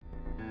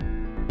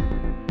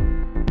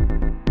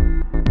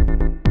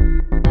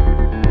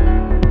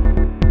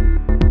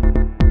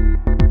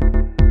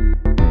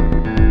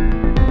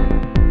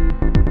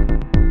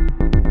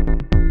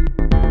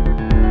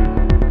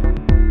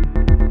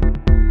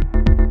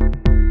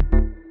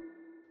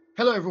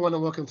Hello, everyone,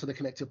 and welcome to the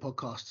Connected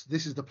Podcast.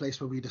 This is the place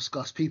where we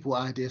discuss people,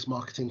 ideas,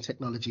 marketing,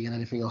 technology, and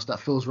anything else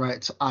that feels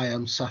right. I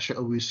am Sasha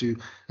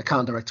Owusu,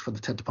 Account Director for the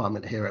TED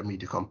Department here at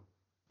Mediacom.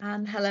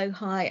 And hello,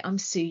 hi, I'm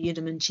Sue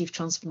Uderman, Chief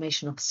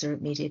Transformation Officer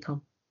at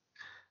Mediacom.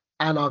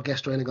 And our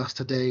guest joining us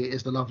today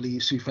is the lovely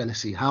Sue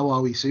Fennessy. How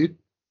are we, Sue?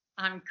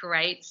 I'm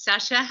great.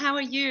 Sasha, how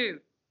are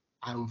you?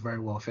 I'm very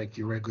well, thank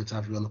you. Very good to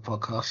have you on the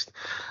podcast.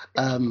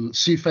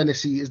 Sue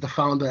Fennessy is the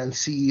founder and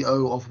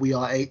CEO of We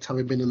Are 8,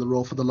 having been in the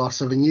role for the last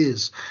 7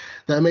 years.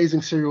 The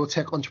amazing serial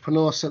tech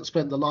entrepreneur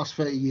spent the last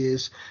 30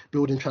 years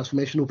building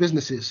transformational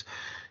businesses.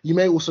 You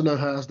may also know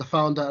her as the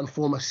founder and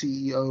former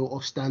CEO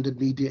of Standard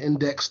Media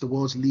Index, the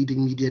world's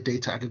leading media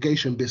data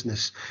aggregation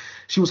business.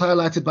 She was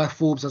highlighted by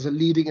Forbes as a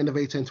leading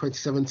innovator in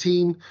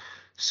 2017.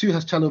 Sue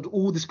has channeled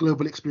all this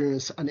global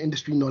experience and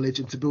industry knowledge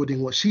into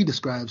building what she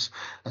describes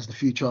as the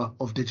future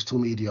of digital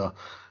media.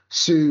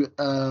 Sue,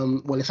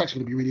 it's actually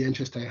going to be really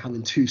interesting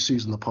having two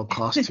Sues on the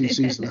podcast, two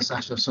Sues and a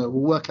Sasha, so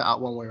we'll work it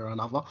out one way or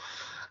another.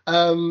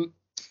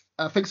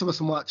 Thanks ever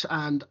so much.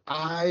 And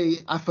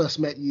I first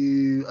met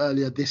you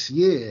earlier this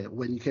year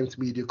when you came to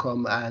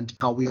Mediacom and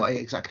how We Are 8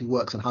 exactly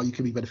works and how you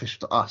can be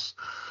beneficial to us.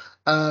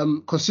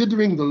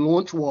 Considering the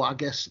launch, well, I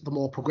guess the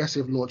more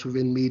progressive launch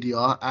within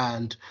media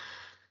and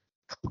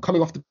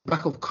coming off the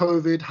back of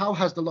COVID, how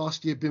has the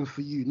last year been for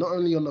you, not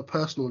only on a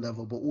personal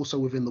level, but also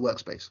within the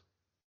workspace?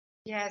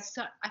 Yeah,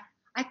 so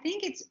I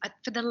think it's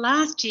for the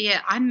last year,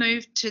 I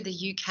moved to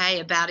the UK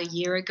about a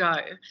year ago.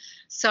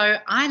 So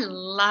I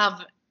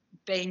love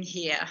being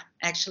here,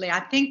 actually.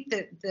 I think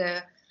that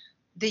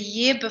the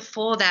year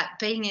before that,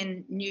 being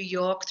in New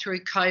York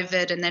through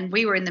COVID, and then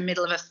we were in the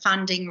middle of a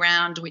funding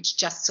round, which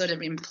just sort of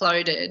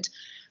imploded.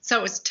 So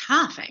it was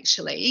tough,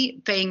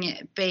 actually,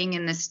 being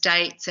in the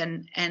States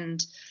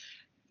and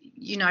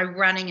you know,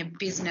 running a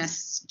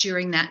business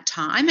during that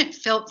time. It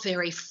felt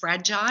very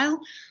fragile.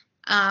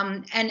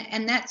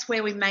 And that's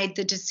where we made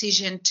the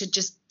decision to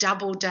just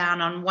double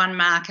down on one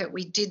market.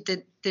 We did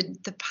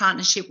the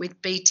partnership with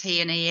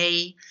BT and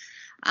EE.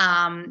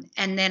 And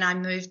then I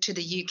moved to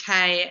the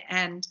UK.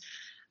 And,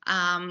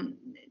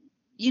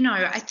 you know,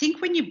 I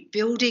think when you're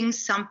building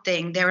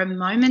something, there are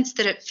moments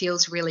that it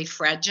feels really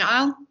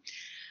fragile.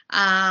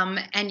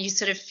 And you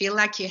sort of feel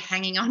like you're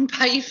hanging on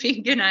by your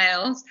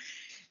fingernails.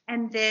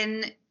 And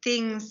then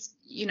things,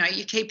 you know,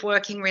 you keep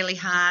working really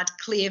hard,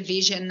 clear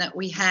vision that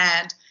we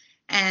had,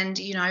 and,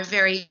 you know,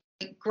 very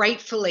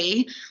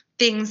gratefully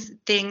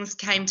things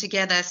came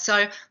together.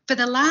 So for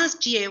the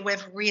last year,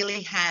 we've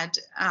really had,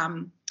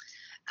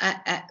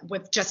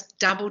 we've just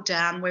doubled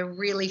down. We're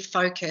really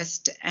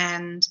focused,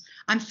 and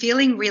I'm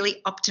feeling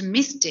really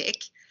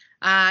optimistic.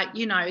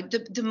 You know,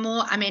 the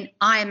more, I mean,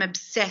 I am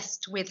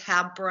obsessed with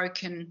how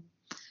broken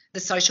the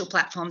social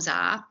platforms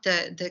are,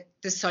 the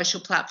social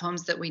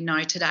platforms that we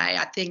know today.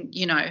 I think,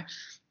 you know,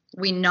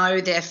 we know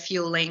they're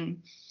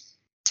fueling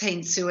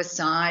teen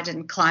suicide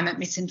and climate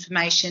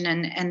misinformation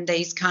and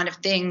these kind of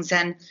things.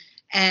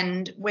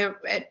 And we're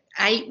at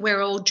 8,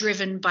 we're all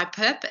driven by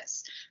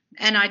purpose.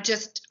 And I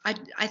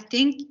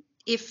think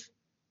if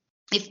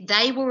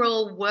they were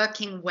all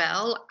working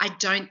well, I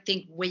don't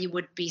think we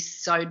would be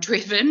so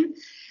driven.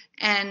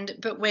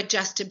 But we're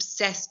just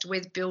obsessed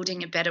with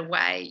building a better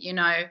way, you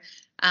know.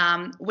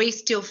 We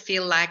still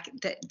feel like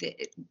that,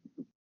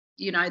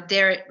 you know,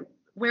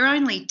 we're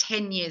only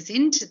 10 years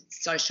into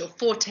social,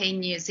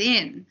 14 years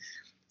in.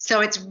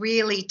 So it's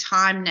really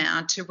time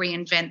now to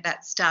reinvent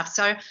that stuff.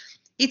 So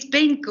it's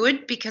been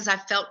good because I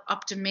felt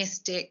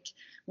optimistic.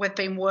 We've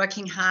been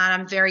working hard.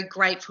 I'm very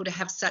grateful to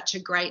have such a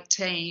great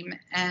team.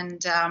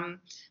 And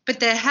but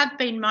there have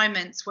been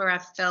moments where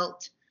I've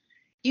felt,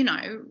 you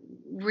know,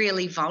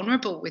 really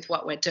vulnerable with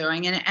what we're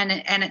doing.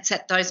 And it's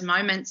at those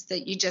moments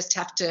that you just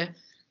have to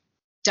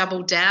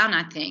double down,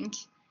 I think,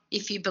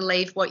 if you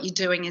believe what you're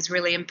doing is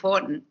really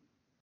important.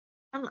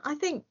 And I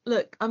think,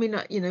 look, I mean,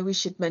 you know, we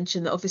should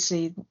mention that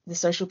obviously the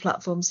social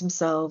platforms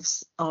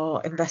themselves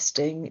are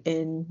investing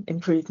in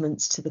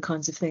improvements to the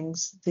kinds of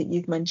things that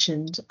you've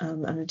mentioned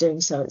and are doing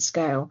so at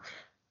scale.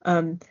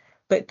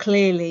 But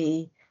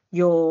clearly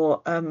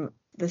the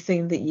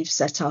thing that you've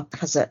set up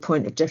has a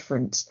point of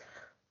difference.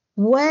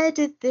 Where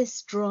did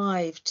this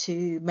drive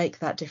to make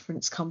that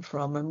difference come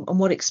from, and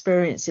what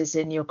experiences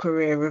in your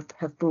career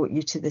have brought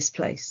you to this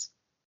place?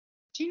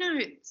 Do you know,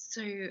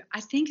 so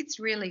I think it's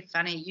really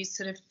funny. You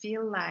sort of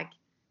feel like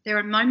there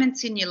are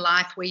moments in your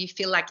life where you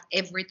feel like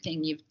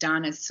everything you've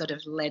done has sort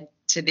of led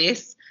to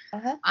this.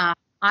 Uh-huh.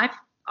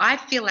 I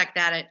feel like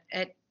that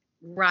at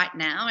right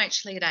now,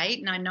 actually at 8,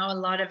 and I know a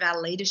lot of our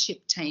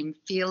leadership team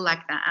feel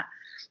like that.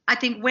 I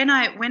think when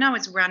I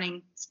was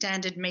running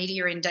Standard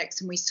Media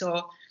Index and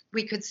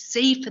we could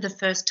see for the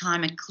first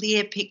time a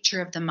clear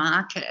picture of the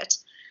market,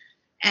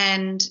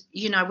 and,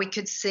 you know, we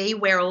could see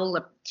where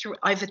over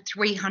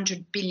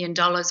 $300 billion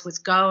was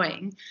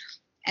going.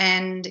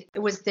 And it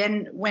was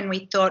then when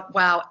we thought,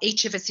 wow,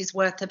 each of us is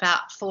worth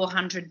about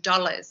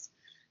 $400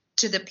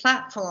 to the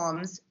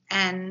platforms.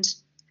 And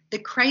the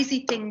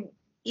crazy thing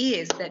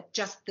is that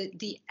just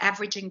the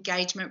average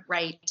engagement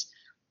rate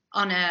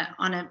on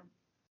a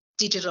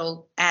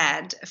digital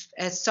ad,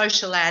 a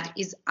social ad,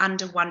 is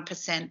under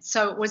 1%.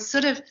 So it was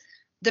sort of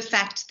the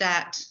fact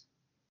that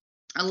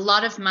a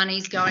lot of money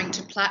is going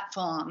to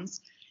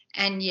platforms,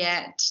 and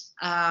yet,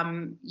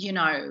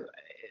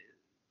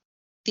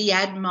 the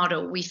ad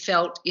model we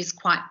felt is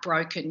quite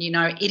broken.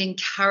 It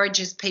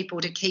encourages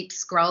people to keep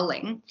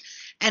scrolling.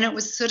 And it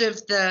was sort of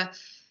the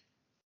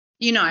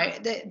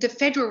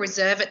Federal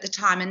Reserve at the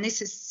time, and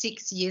this is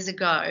 6 years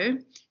ago,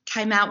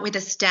 came out with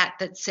a stat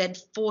that said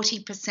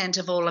 40%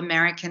 of all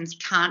Americans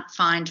can't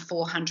find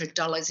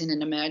 $400 in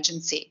an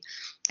emergency.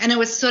 And it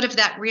was sort of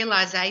that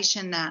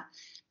realization that,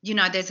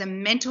 there's a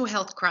mental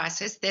health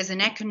crisis, there's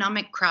an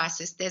economic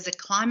crisis, there's a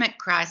climate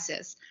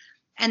crisis,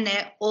 and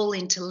they're all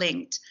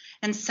interlinked.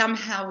 And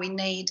somehow we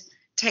need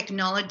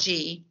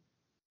technology,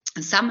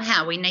 and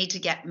somehow we need to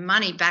get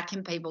money back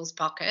in people's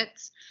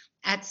pockets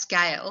at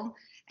scale,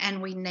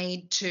 and we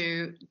need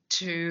to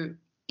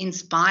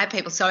inspire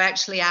people. So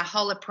actually our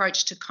whole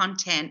approach to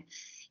content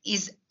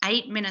is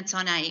 8 minutes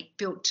on 8,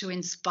 built to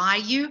inspire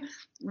you,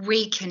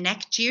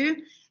 reconnect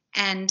you,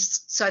 and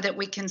so that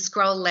we can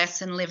scroll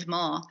less and live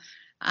more,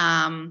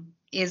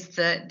 is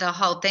the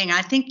whole thing.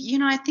 I think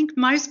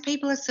most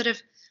people are sort of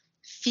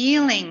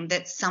feeling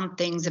that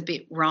something's a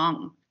bit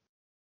wrong.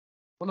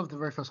 One of the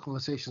very first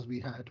conversations we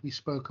had, we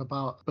spoke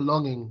about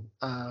belonging,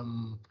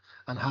 and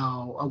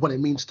what it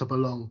means to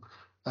belong,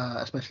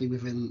 especially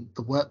within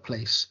the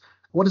workplace.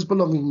 What does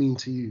belonging mean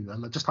to you,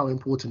 and just how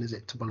important is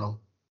it to belong?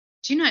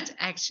 Do you know,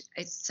 it's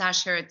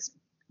Sasha, it's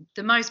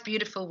the most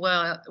beautiful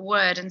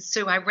word. And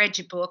Sue, I read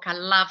your book, I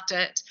loved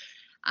it,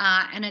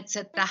 and it's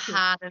at the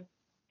heart of,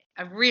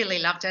 I really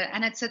loved it,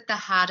 and it's at the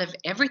heart of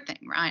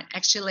everything, right?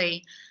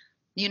 Actually,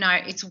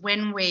 it's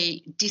when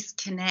we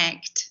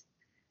disconnect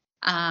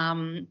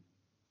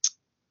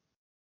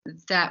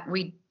that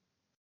we're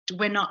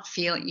not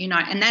feeling,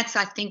 and that's,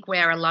 I think,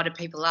 where a lot of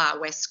people are.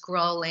 We're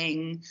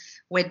scrolling,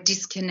 we're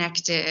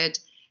disconnected,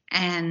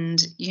 and,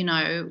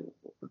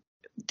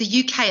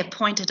 the UK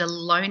appointed a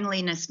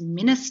loneliness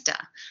minister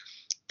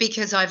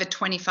because over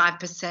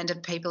 25%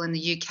 of people in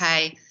the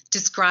UK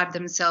describe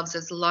themselves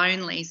as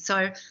lonely.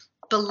 So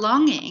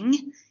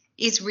belonging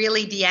is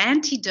really the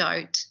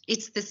antidote.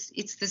 It's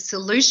the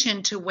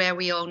solution to where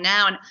we are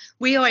now. And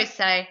we always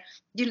say,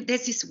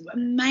 there's this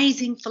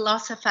amazing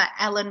philosopher,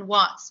 Alan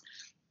Watts,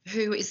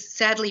 who is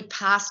sadly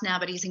passed now,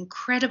 but he's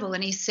incredible.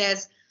 And he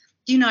says,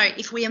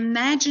 if we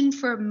imagine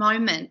for a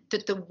moment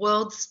that the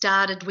world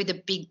started with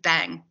a big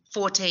bang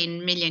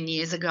 14 million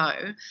years ago,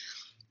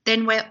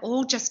 then we're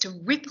all just a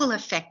ripple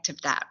effect of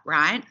that,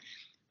 right?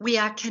 We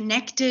are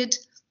connected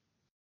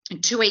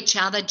to each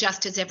other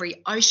just as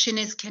every ocean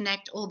is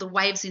connected, all the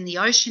waves in the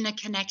ocean are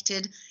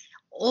connected,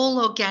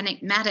 all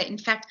organic matter. In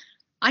fact,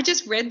 I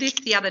just read this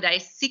the other day,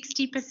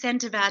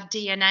 60% of our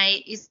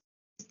DNA is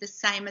the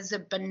same as a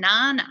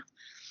banana.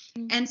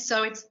 And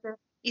so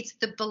it's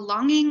the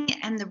belonging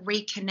and the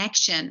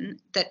reconnection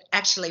that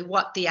actually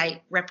what the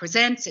 8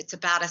 represents. It's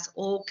about us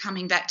all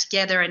coming back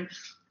together, and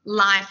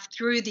life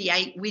through the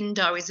 8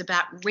 window is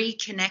about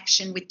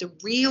reconnection with the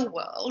real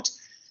world,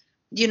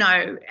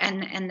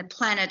 and the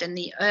planet and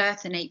the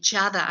earth and each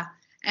other,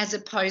 as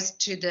opposed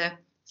to the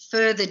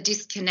further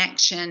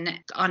disconnection,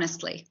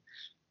 honestly.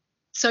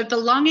 So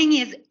belonging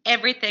is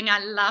everything. I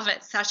love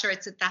it, Sasha.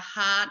 It's at the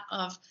heart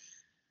of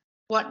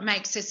what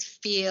makes us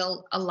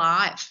feel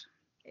alive.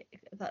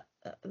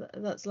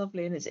 That's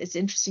lovely, and it's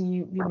interesting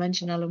you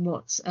mentioned Alan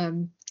Watts.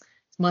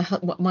 My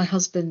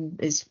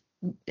husband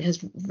has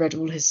read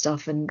all his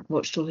stuff and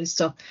watched all his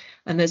stuff,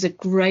 and there's a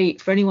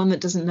great, for anyone that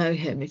doesn't know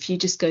him, if you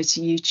just go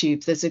to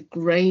YouTube, there's a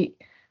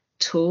great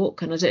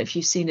talk, and I don't know if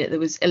you've seen it, that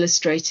was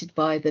illustrated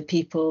by the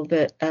people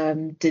that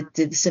did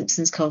the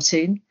Simpsons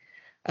cartoon,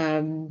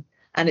 and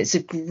it's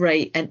a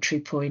great entry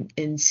point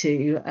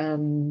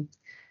into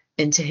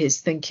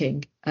his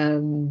thinking.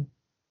 From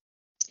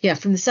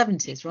the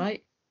 70s,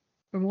 right?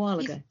 From a while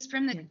ago. He's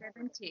from the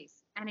 70s,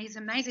 and he's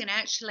amazing.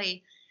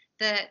 Actually,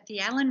 the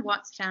Alan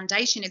Watts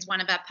Foundation is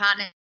one of our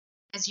partners.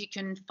 You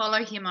can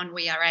follow him on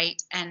We Are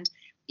 8, and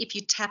if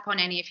you tap on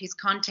any of his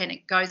content,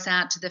 it goes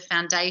out to the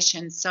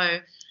foundation.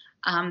 So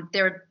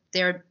they're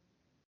a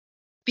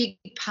big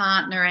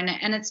partner,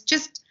 and it's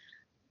just,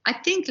 I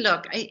think,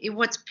 look,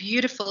 what's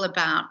beautiful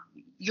about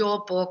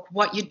your book,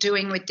 what you're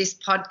doing with this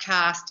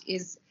podcast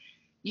is,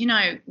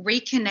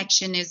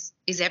 reconnection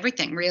is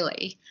everything,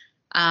 really.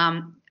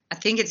 I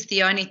think it's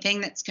the only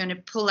thing that's going to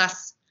pull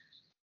us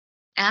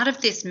out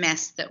of this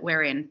mess that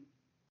we're in.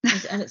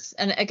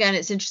 and again,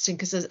 it's interesting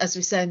because as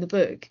we say in the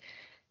book,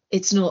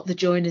 it's not the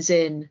joiners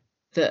in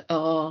that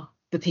are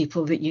the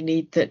people that you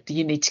need to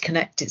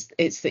connect.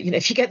 It's that,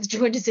 if you get the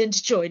joiners in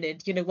to join in,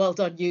 well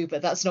done you,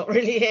 but that's not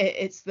really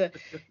it.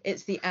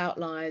 It's the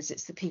outliers,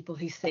 it's the people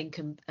who think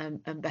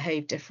and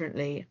behave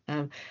differently.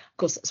 Of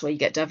course, that's where you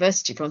get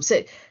diversity from.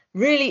 So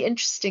really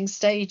interesting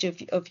stage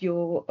of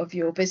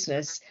your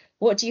business.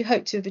 What do you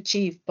hope to have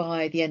achieved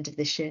by the end of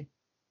this year?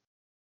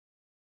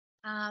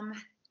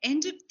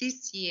 End of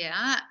this year,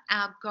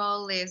 our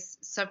goal is,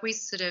 so we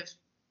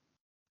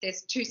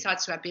there's 2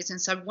 sides to our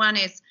business. So one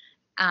is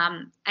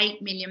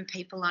 8 million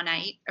people on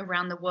 8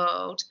 around the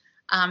world.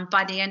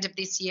 By the end of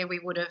this year, we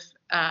would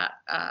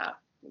have,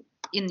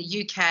 in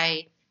the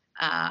UK,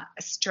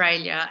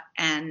 Australia,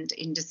 and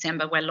in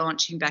December, we're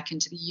launching back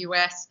into the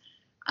US.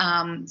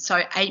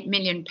 So 8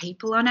 million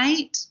people on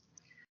 8.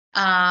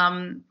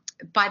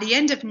 By the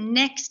end of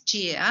next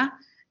year,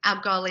 our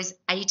goal is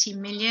 80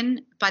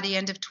 million by the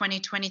end of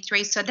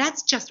 2023. So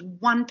that's just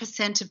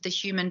 1% of the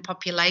human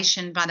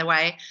population, by the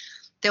way.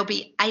 There'll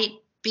be 8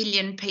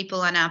 billion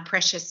people on our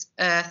precious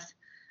earth,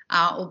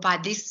 or by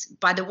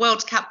the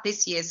World Cup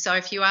this year. So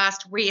if you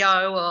asked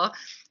Rio or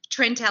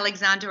Trent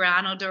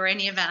Alexander-Arnold or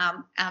any of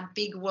our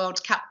big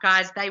World Cup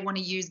guys, they want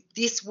to use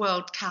this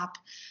World Cup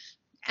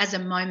as a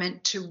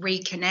moment to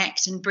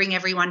reconnect and bring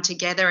everyone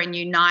together and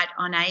unite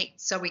on 8,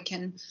 so we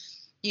can,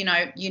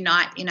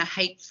 unite in a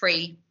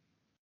hate-free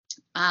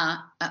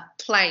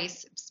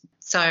place.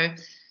 So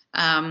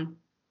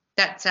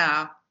that's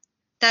our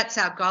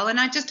goal, and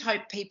I just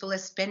hope people are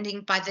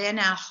spending by then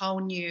our whole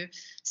new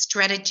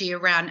strategy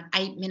around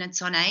 8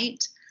 minutes on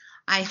 8.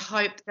 I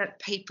hope that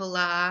people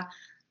are,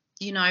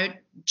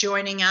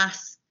 joining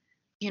us,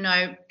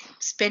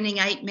 spending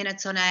 8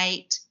 minutes on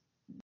 8,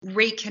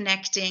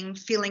 reconnecting,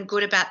 feeling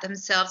good about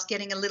themselves,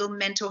 getting a little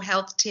mental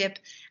health tip,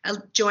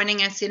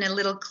 joining us in a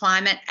little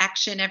climate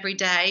action every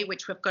day,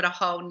 which we've got a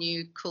whole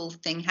new cool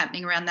thing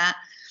happening around that,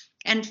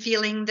 and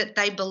feeling that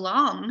they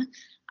belong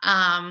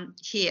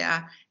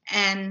here.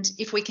 And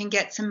if we can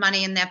get some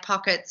money in their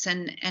pockets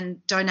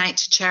and donate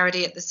to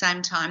charity at the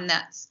same time,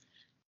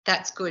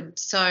 that's good.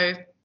 So,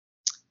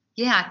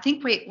 yeah, I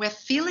think we're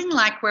feeling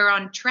like we're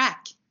on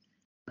track.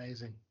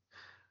 Amazing.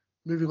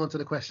 Moving on to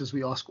the questions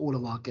we ask all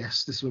of our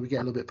guests. This is where we get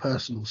a little bit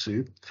personal,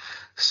 Sue.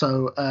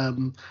 So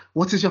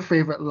what is your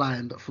favourite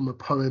line from a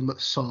poem,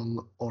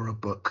 song, or a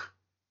book?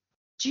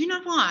 Do you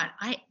know what?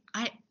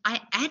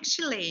 I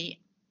actually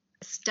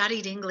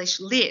studied English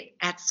Lit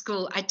at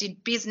school. I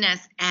did business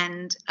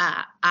and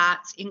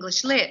arts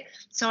English Lit.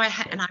 So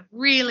and I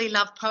really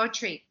love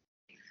poetry.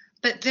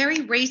 But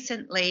very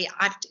recently,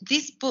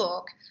 this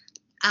book,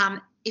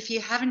 if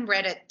you haven't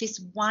read it, This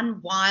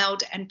One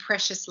Wild and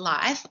Precious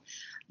Life,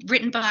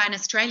 written by an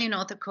Australian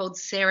author called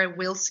Sarah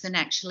Wilson,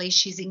 actually.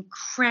 She's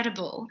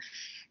incredible.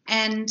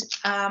 And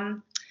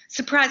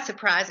surprise,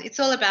 surprise, it's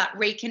all about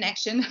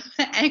reconnection,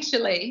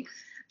 actually.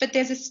 But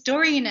there's a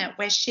story in it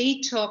where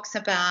she talks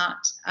about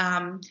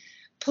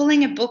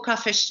pulling a book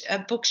off a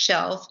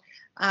bookshelf.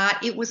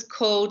 It was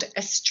called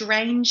A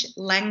Strange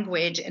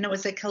Language, and it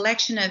was a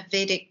collection of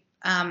Vedic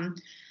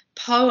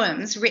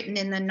poems written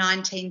in the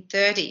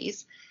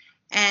 1930s.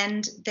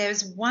 And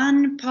there's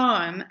one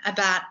poem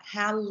about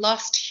how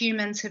lost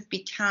humans have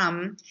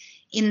become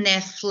in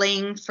their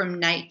fleeing from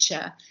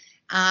nature.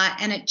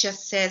 And it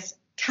just says,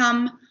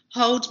 "Come,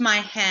 hold my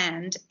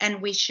hand,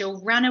 and we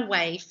shall run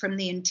away from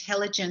the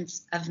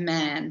intelligence of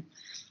man.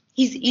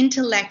 His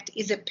intellect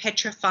is a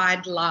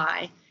petrified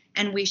lie,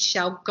 and we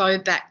shall go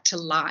back to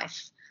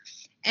life."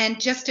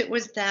 And just it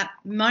was that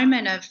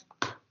moment of,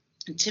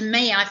 to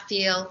me, I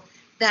feel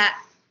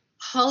that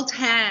hold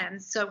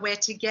hands so we're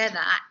together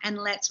and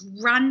let's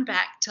run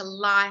back to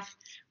life,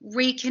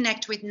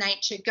 reconnect with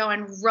nature, go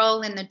and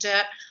roll in the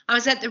dirt. I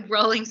was at the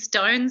Rolling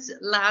Stones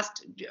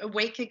a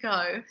week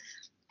ago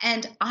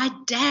and I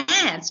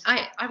danced.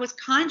 I was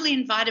kindly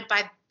invited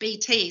by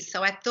BT,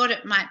 so I thought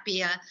it might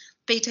be a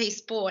BT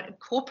Sport, a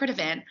corporate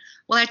event.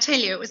 Well, I tell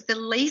you, it was the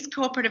least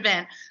corporate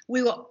event.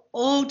 We were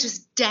all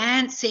just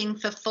dancing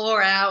for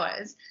 4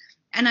 hours.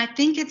 And I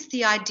think it's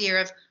the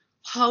idea of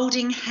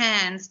holding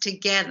hands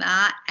together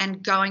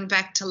and going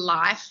back to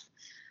life,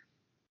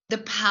 the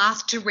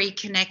path to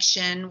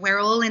reconnection. We're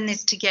all in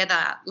this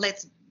together.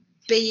 Let's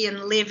be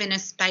and live in a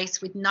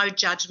space with no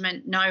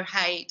judgment, no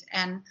hate.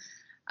 And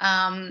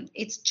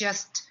it's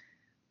just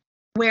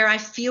where I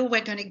feel we're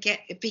going to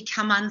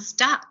become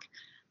unstuck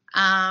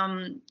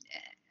and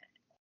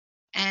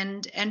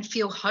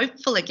feel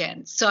hopeful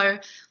again. So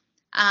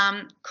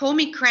call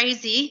me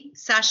crazy,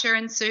 Sasha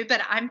and Sue, but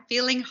I'm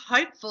feeling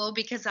hopeful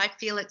because I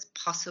feel it's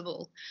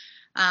possible.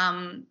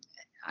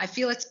 I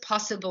feel it's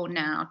possible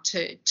now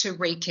to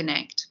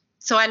reconnect.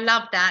 So I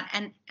love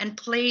that. And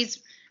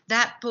please,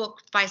 that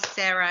book by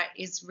Sarah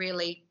is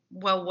really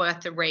well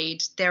worth a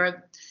read.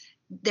 There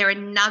are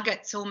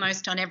nuggets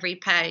almost on every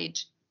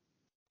page.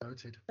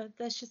 Noted.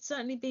 There should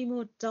certainly be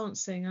more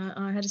dancing.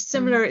 I had a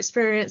similar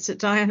experience at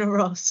Diana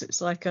Ross.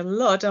 It's like a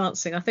lot of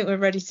dancing. I think we're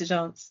ready to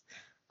dance.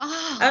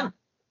 Oh,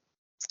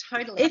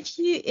 totally.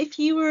 If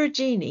you were a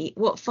genie,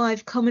 what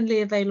 5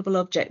 commonly available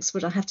objects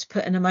would I have to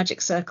put in a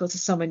magic circle to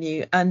summon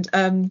you? And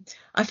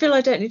I feel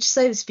I don't need to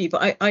say this for you,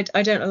 but I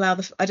don't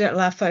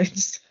allow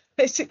phones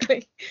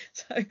basically.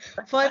 So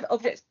 5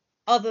 objects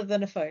other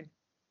than a phone,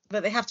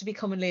 but they have to be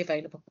commonly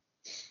available.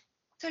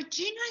 So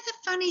do you know the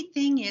funny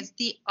thing is,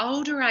 the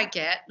older I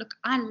get, look,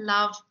 I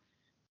love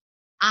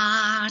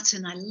art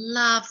and I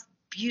love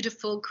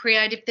beautiful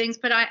creative things,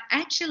 but I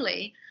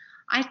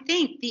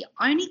think the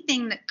only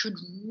thing that could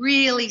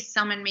really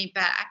summon me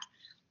back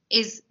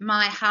is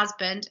my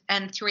husband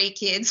and 3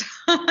 kids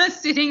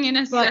sitting in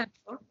a circle.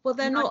 Well,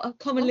 they're not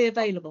commonly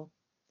available.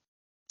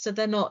 So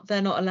they're not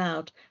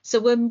allowed. So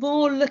we're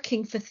more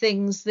looking for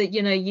things that,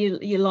 you know,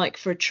 you like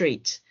for a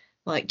treat,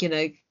 like, you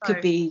know,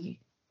 could be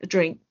a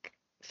drink,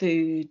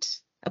 food,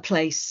 a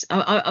place.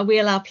 We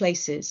allow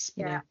places,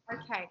 you know.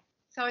 Okay,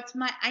 so it's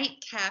my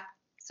 8 cap.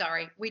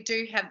 Sorry, we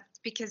do have,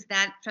 because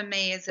that for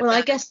me is well,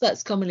 I guess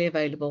that's commonly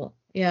available.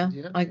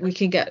 We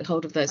can get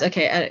hold of those.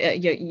 Okay,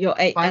 your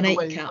 8 By an the 8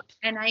 way, cap.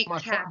 an 8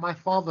 cap. My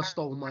father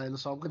stole mine,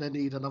 so I'm going to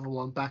need another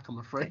one back, I'm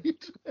afraid.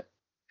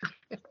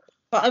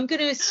 But I'm going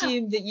to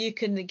assume that you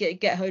can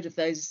get hold of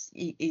those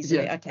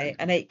easily. Yeah. Okay,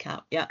 an 8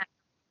 cap. Yeah,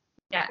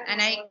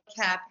 an 8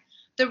 cap.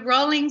 The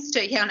Rolling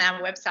Stones, on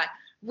our website,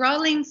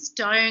 Rolling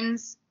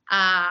Stones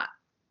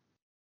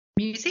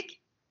music.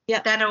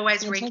 Yeah, that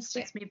always gives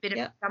me a bit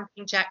of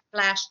jumping jack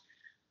flash.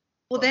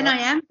 Well, then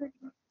I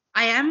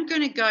am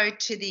going to go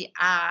to the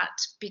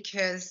art,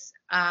 because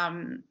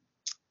I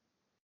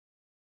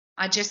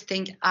just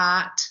think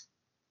art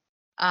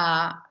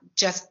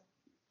just.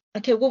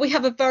 Okay, well, we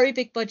have a very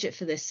big budget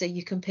for this, so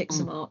you can pick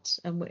some art,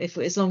 and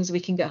as long as we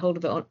can get hold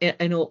of it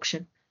in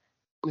auction.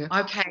 Yeah.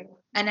 Okay,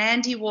 and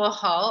Andy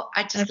Warhol,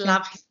 I just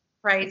love him,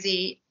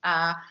 crazy,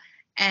 and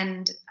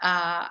Andy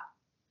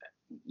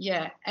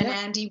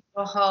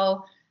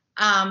Warhol.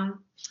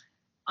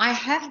 I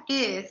have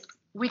this,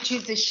 which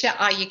is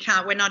you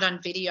can't, we're not on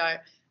video,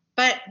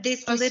 but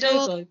this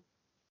little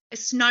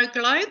snow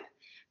globe,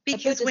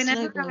 because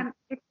whenever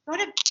it's got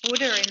a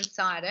Buddha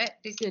inside it,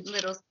 this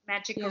little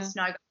magical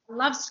snow globe. I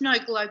love snow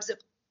globes of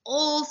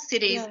all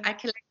cities. I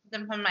collected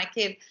them from my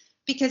kids,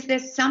 because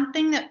there's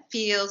something that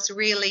feels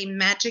really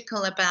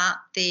magical about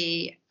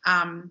the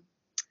I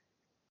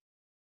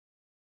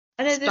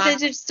know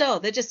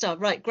they just are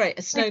right. Great,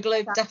 a snow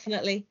globe,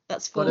 definitely.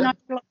 That's full.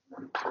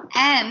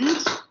 And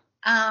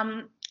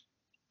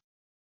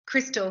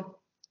crystal.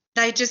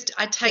 I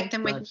take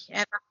them with me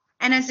ever.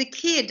 And as a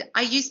kid,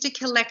 I used to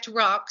collect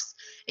rocks.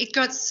 It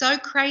got so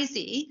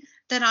crazy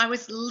that I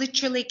was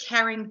literally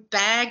carrying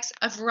bags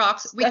of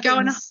rocks. We'd go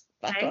on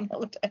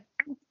holiday,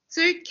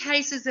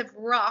 suitcases of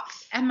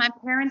rocks, and my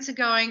parents are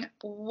going,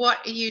 "What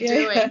are you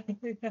doing?"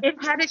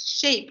 It had a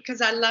sheep,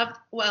 because I love.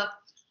 Well,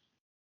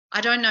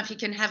 I don't know if you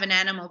can have an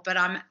animal, but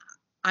I'm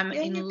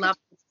in love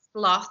with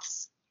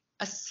sloths.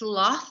 A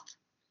sloth.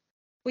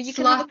 Well, you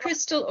can have a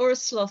crystal or a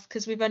sloth,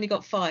 because we've only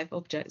got 5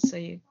 objects. So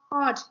you.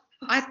 God,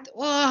 I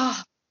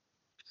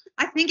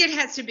think it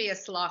has to be a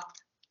sloth.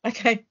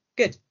 Okay,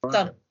 good,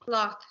 done.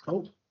 Sloth.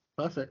 Oh,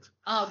 perfect.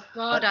 Oh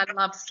God, I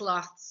love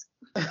sloths.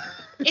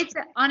 It's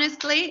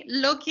honestly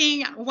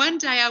looking. One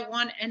day I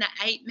want an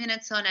 8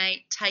 minutes on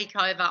 8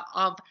 takeover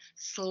of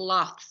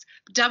sloths.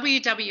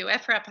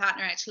 WWF for our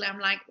partner. Actually, I'm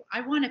like,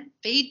 I want a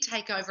feed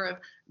takeover of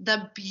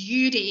the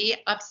beauty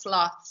of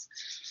sloths.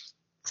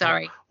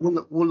 Sorry.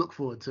 We'll look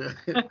forward to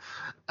it.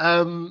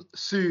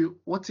 Sue,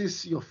 what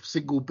is your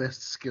single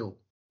best skill?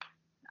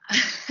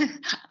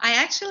 I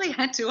actually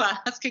had to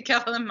ask a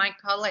couple of my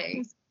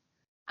colleagues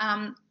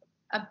on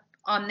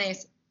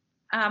this.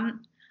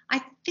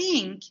 I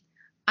think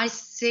I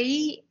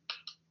see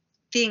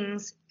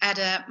things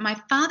my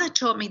father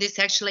taught me this,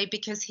 actually,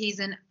 because he's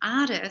an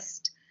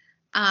artist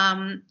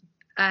and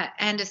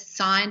a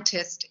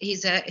scientist.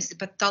 He's a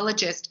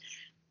pathologist,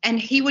 and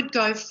he would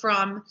go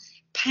from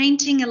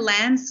painting a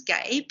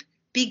landscape,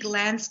 big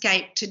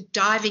landscape, to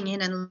diving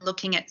in and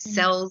looking at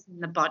cells in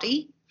the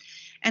body.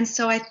 And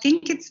so I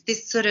think it's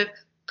this sort of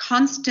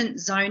constant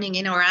zoning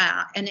in or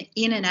out and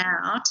in and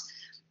out.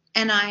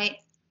 And I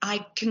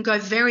can go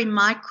very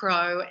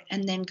micro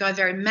and then go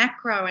very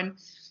macro. And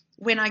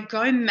when I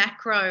go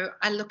macro,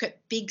 I look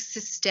at big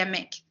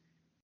systemic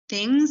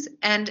things.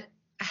 And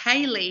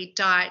Haley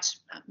Diet,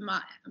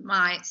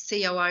 my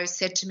COO,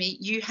 said to me,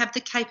 you have the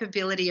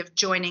capability of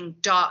joining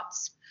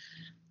dots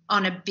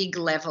on a big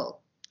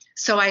level.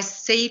 So I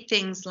see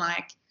things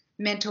like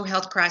mental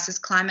health crisis,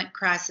 climate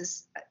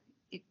crisis,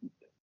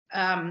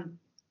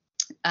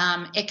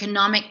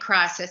 economic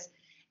crisis,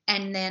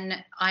 and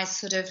then I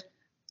sort of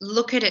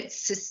look at it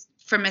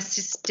from a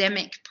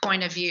systemic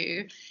point of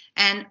view.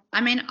 And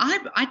I mean,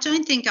 I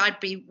don't think I'd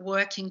be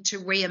working to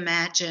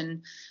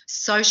reimagine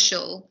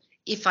social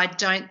if I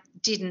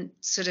didn't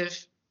sort of,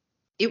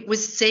 it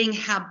was seeing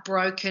how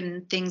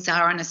broken things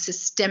are on a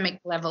systemic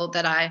level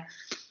that I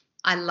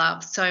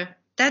love. So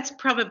that's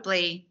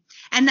probably,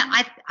 and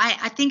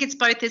I think it's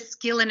both a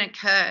skill and a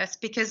curse,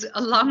 because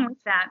along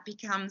with that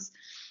becomes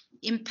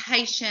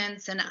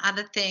impatience and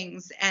other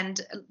things, and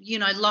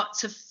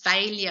lots of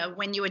failure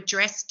when you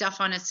address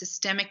stuff on a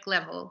systemic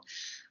level.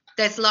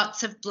 There's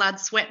lots of blood,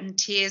 sweat and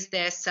tears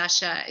there,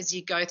 Sasha, as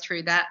you go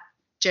through that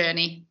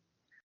journey.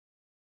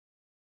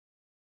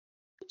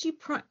 Would you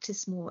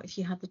practice more if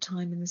you had the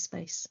time and the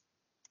space?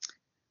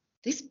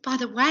 This, by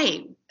the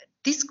way,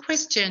 this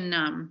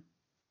question,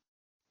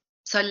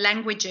 so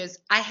languages,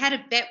 I had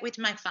a bet with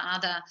my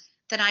father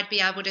that I'd be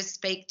able to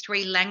speak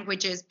 3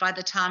 languages by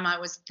the time I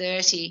was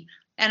 30.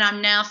 And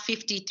I'm now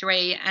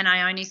 53 and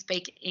I only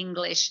speak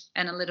English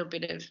and a little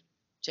bit of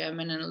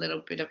German and a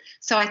little bit of,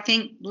 so I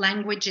think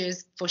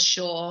languages for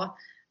sure.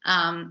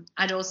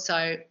 I'd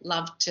also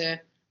love to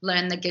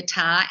learn the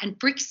guitar. And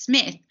Brick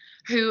Smith,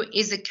 who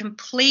is a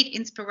complete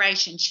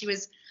inspiration. She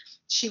was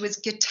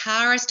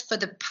guitarist for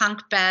the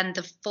punk band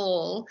The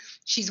Fall.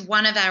 She's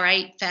one of our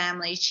 8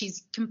 family.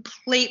 She's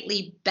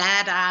completely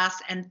badass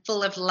and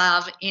full of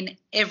love in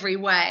every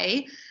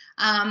way.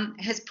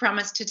 Has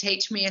promised to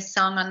teach me a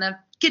song on the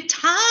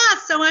guitar.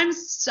 So I'm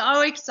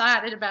so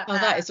excited about that. Oh,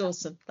 that is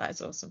awesome. That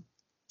is awesome.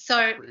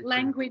 So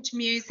language,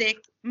 music,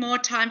 more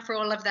time for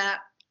all of that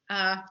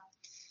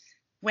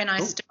when I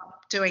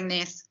stop doing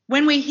this.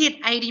 When we hit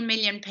 80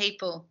 million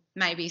people,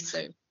 maybe,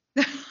 Sue.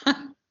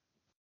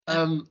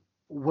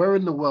 Where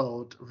in the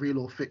world, real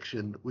or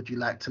fiction, would you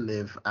like to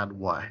live and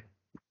why?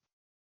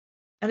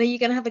 And are you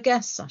going to have a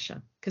guess,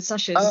 Sasha? Because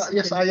Sasha.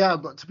 Yes, I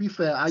am. But to be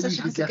fair, I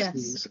Sasha usually has a guess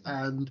these,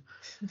 and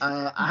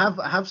I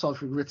have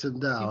something written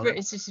down.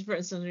 He's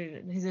written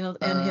something,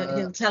 and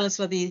he'll tell us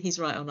whether he's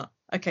right or not.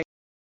 Okay.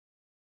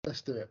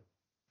 Let's do it.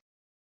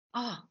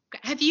 Oh,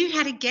 have you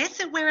had a guess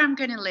at where I'm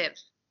going to live?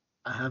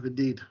 I have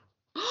indeed.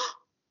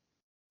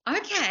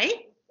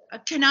 Okay.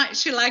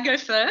 Shall I go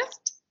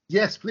first?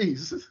 Yes,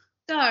 please.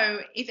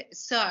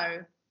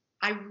 So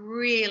I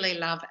really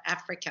love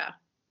Africa.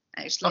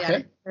 Actually,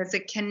 Okay. There's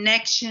a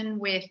connection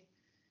with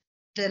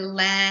the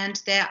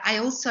land there. I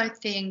also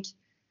think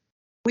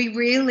we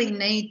really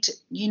need,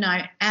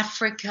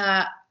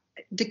 Africa,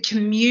 the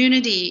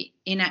community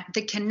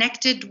the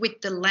connected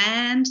with the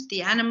land,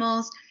 the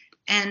animals,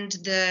 and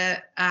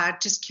the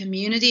just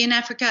community in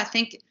Africa. I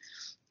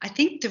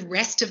think the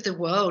rest of the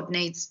world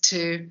needs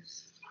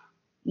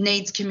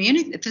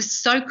community. The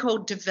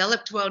so-called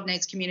developed world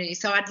needs community.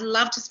 So I'd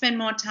love to spend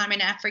more time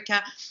in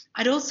Africa.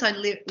 I'd also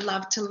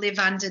love to live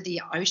under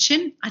the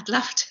ocean. I'd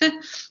love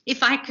to,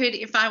 if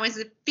I was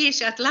a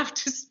fish, I'd love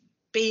to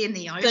be in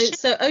the ocean.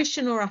 So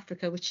ocean or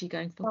Africa, which are you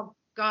going for? Oh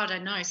God, I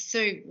know,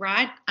 Sue,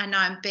 right? I know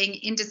I'm being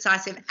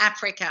indecisive.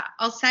 Africa.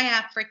 I'll say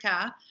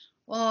Africa.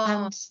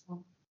 And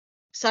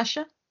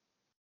Sasha?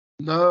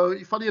 No,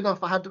 funny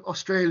enough, I had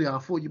Australia. I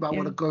thought you might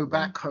want to go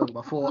back home.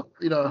 I thought,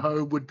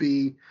 home would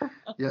be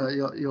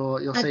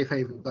your safe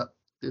haven. But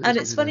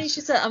it's funny you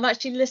should say. I'm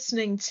actually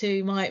listening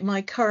to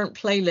my current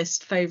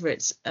playlist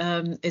favourites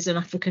is an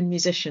African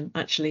musician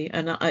actually,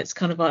 and it's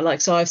kind of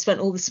like so I've spent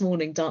all this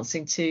morning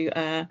dancing to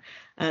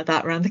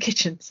that around the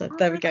kitchen. So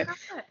there we go.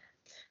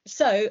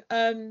 So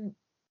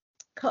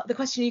the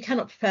question you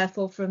cannot prepare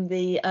for from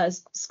the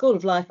School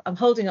of Life. I'm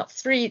holding up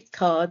 3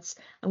 cards.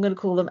 I'm going to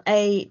call them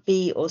A,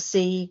 B, or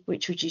C.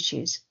 Which would you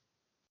choose?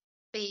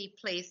 B,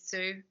 please,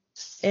 Sue.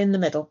 In the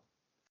middle.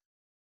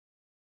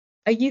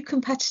 Are you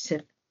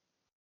competitive?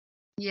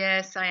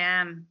 Yes, I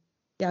am.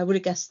 Yeah, I would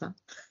have guessed that.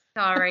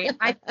 Sorry.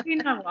 You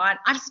know what?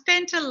 I've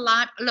spent a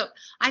lot. Look,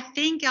 I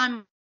think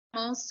I'm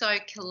also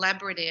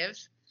collaborative,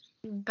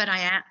 but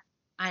I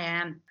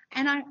am.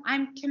 And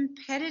I'm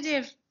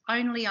competitive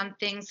only on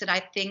things that I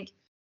think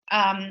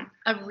are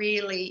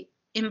really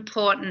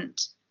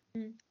important.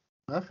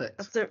 Perfect.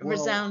 That's a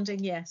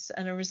resounding yes,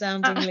 and a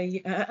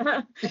resoundingly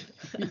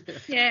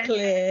yeah.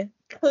 clear.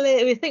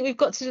 I think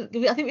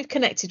we've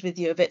connected with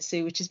you a bit,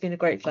 Sue, which has been a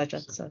great pleasure.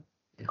 So.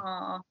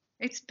 Oh,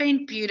 it's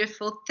been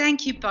beautiful.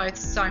 Thank you both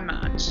so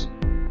much.